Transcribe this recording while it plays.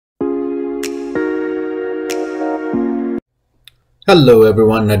Hello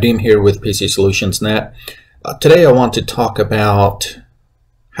everyone, Nadim here with PC.Solutions.Net. Today I want to talk about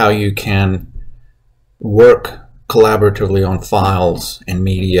how you can work collaboratively on files and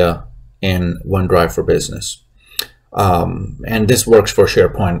media in OneDrive for Business. And this works for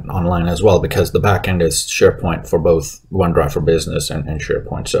SharePoint Online as well, because the backend is SharePoint for both OneDrive for Business and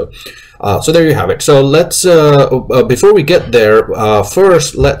SharePoint. So there you have it. So let's, before we get there,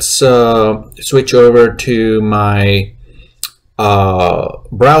 first let's switch over to my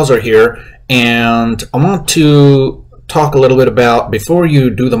browser here, and I want to talk a little bit about, before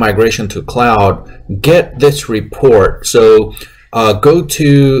you do the migration to cloud, get this report. So go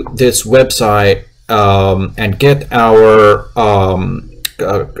to this website and get our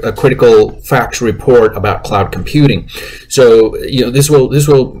a critical facts report about cloud computing. So this will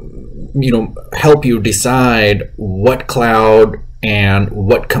help you decide what cloud and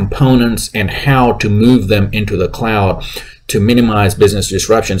what components and how to move them into the cloud to minimize business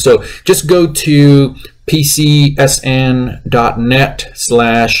disruption. So just go to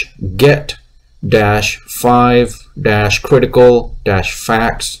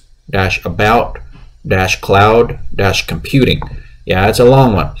Yeah, it's a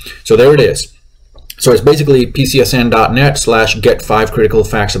long one. So there it is. So it's basically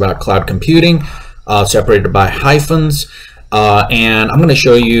PC.SN.net/get-5-critical-facts-about-cloud computing, separated by hyphens. And I'm going to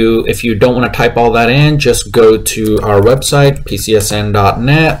show you, if you don't want to type all that in, just go to our website,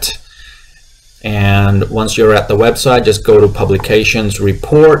 PC.SN.net. And once you're at the website, just go to Publications,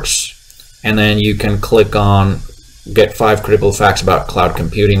 Reports, and then you can click on Get 5 Critical Facts About Cloud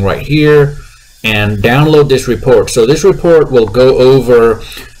Computing right here, and download this report. So this report will go over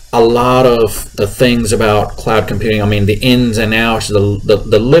a lot of the things about cloud computing. I mean, the ins and outs, the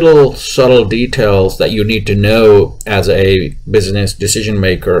little subtle details that you need to know as a business decision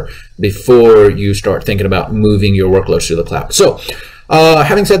maker before you start thinking about moving your workloads to the cloud. So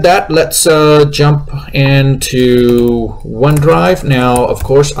having said that, let's jump into OneDrive. Now, of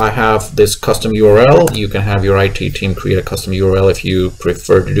course, I have this custom URL. You can have your IT team create a custom URL if you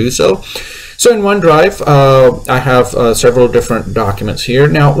prefer to do so. So in OneDrive, I have several different documents here.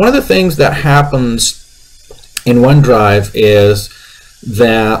 Now, one of the things that happens in OneDrive is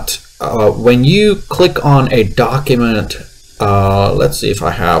that when you click on a document, let's see if I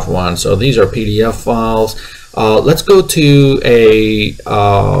have one. So these are PDF files. Let's go to a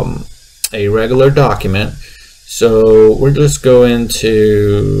regular document. So we're just going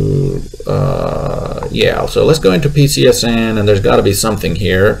to, yeah, so let's go into PCSN, and there's got to be something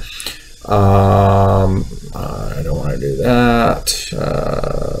here. I don't want to do that.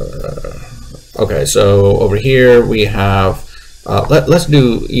 Okay, so over here we have let's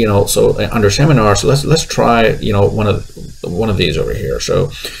do, so under seminar, so let's try one of these over here. So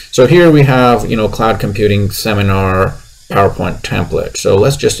here we have cloud computing seminar PowerPoint template. So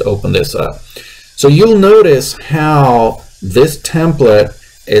let's just open this up. So you'll notice how this template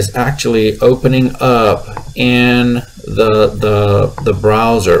is actually opening up in the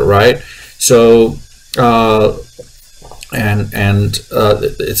browser, right? So it's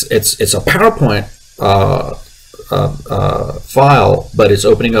a PowerPoint file, but it's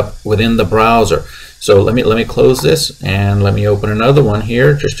opening up within the browser. So let me close this, and let me open another one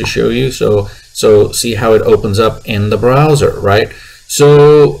here just to show you. So see how it opens up in the browser, right?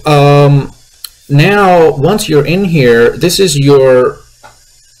 So now once you're in here, this is your,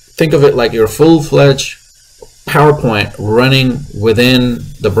 think of it like your full-fledged PowerPoint running within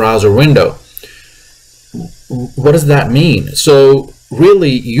the browser window. What does that mean? So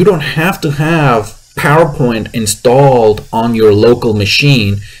really, you don't have to have PowerPoint installed on your local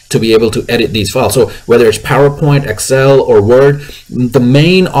machine to be able to edit these files. So whether it's PowerPoint, Excel, or Word, the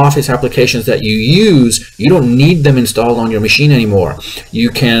main Office applications that you use, you don't need them installed on your machine anymore.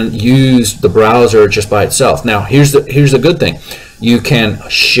 You can use the browser just by itself. Now, here's the good thing. You can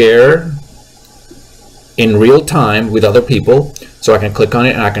share in real time with other people. So I can click on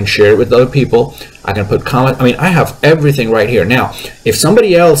it and I can share it with other people. I can put comments. I mean, I have everything right here. Now, if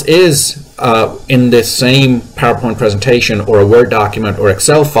somebody else is in this same PowerPoint presentation or a Word document or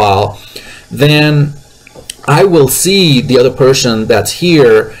Excel file, then I will see the other person that's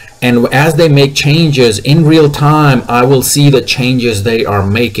here, and as they make changes in real time, I will see the changes they are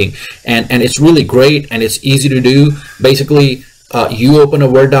making. And it's really great, and it's easy to do. Basically, you open a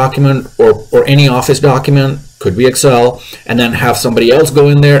Word document or any Office document, could be Excel, and then have somebody else go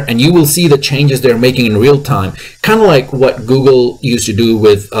in there, and you will see the changes they're making in real time. Kind of like what Google used to do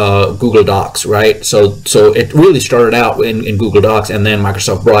with Google Docs, right? So it really started out in Google Docs, and then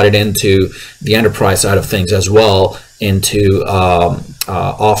Microsoft brought it into the enterprise side of things as well, into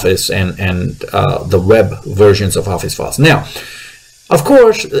Office and the web versions of Office files. Now, Of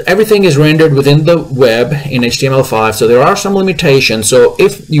course, everything is rendered within the web in HTML5, so there are some limitations. So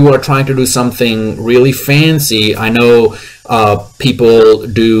if you are trying to do something really fancy, I know people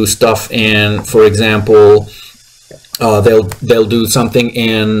do stuff in, for example, they'll do something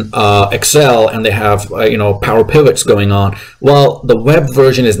in Excel, and they have power pivots going on. Well, the web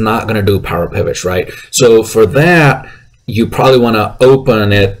version is not going to do power pivots, right? So for that, you probably want to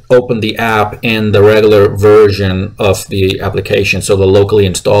open the app in the regular version of the application, so the locally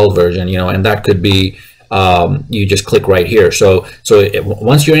installed version, and that could be you just click right here. So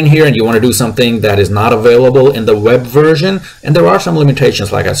once you're in here and you want to do something that is not available in the web version, and there are some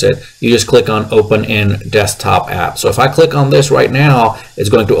limitations, like I said, you just click on open in desktop app. So if I click on this right now, it's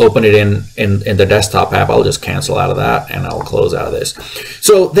going to open it in the desktop app. I'll just cancel out of that and I'll close out of this.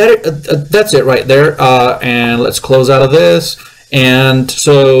 So that's it right there. And let's close out of this. And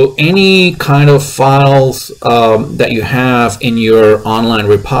so any kind of files that you have in your online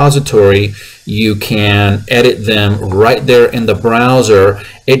repository, you can edit them right there in the browser.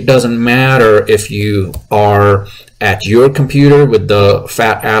 It doesn't matter if you are at your computer with the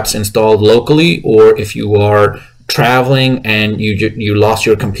fat apps installed locally, or if you are traveling and you lost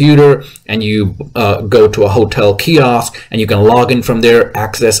your computer and you go to a hotel kiosk, and you can log in from there,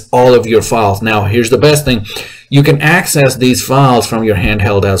 access all of your files. Now here's the best thing. You can access these files from your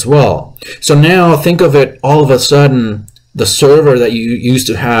handheld as well. So now think of it, all of a sudden the server that you used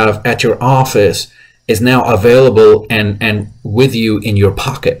to have at your office is now available and with you in your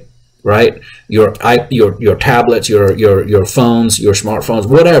pocket, right? Your tablets, your phones, your smartphones,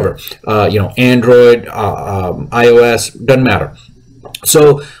 whatever, Android, iOS, doesn't matter.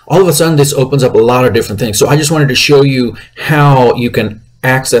 So all of a sudden this opens up a lot of different things. So I just wanted to show you how you can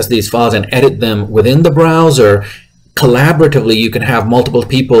access these files and edit them within the browser. Collaboratively, you can have multiple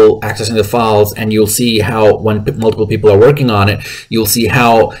people accessing the files, and you'll see how when multiple people are working on it, you'll see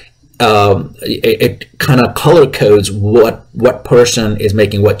how it kind of color codes what person is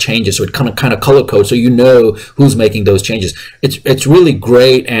making what changes. So it kind of color codes, so you know who's making those changes. It's really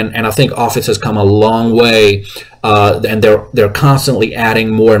great, and I think Office has come a long way, and they're constantly adding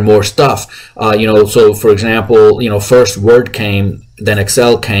more and more stuff. So for example, first Word came, then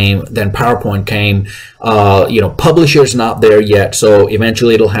Excel came, then PowerPoint came. Publisher's not there yet, so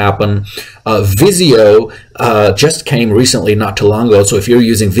eventually it'll happen. Visio just came recently, not too long ago. So if you're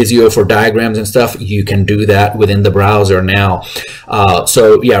using Visio for diagrams and stuff, you can do that within the browser now.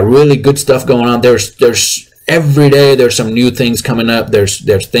 So yeah, really good stuff going on. There's every day there's some new things coming up.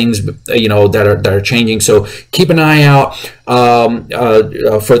 There's things that are changing. So keep an eye out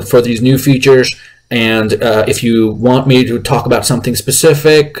for these new features. And if you want me to talk about something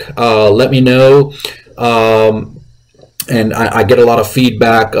specific, let me know. And I get a lot of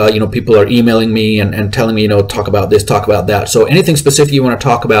feedback. People are emailing me and telling me, talk about this, talk about that. So anything specific you want to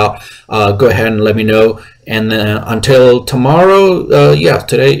talk about, go ahead and let me know. And until tomorrow,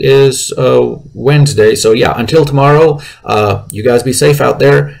 today is Wednesday. So yeah, until tomorrow, you guys be safe out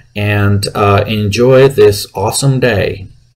there and enjoy this awesome day.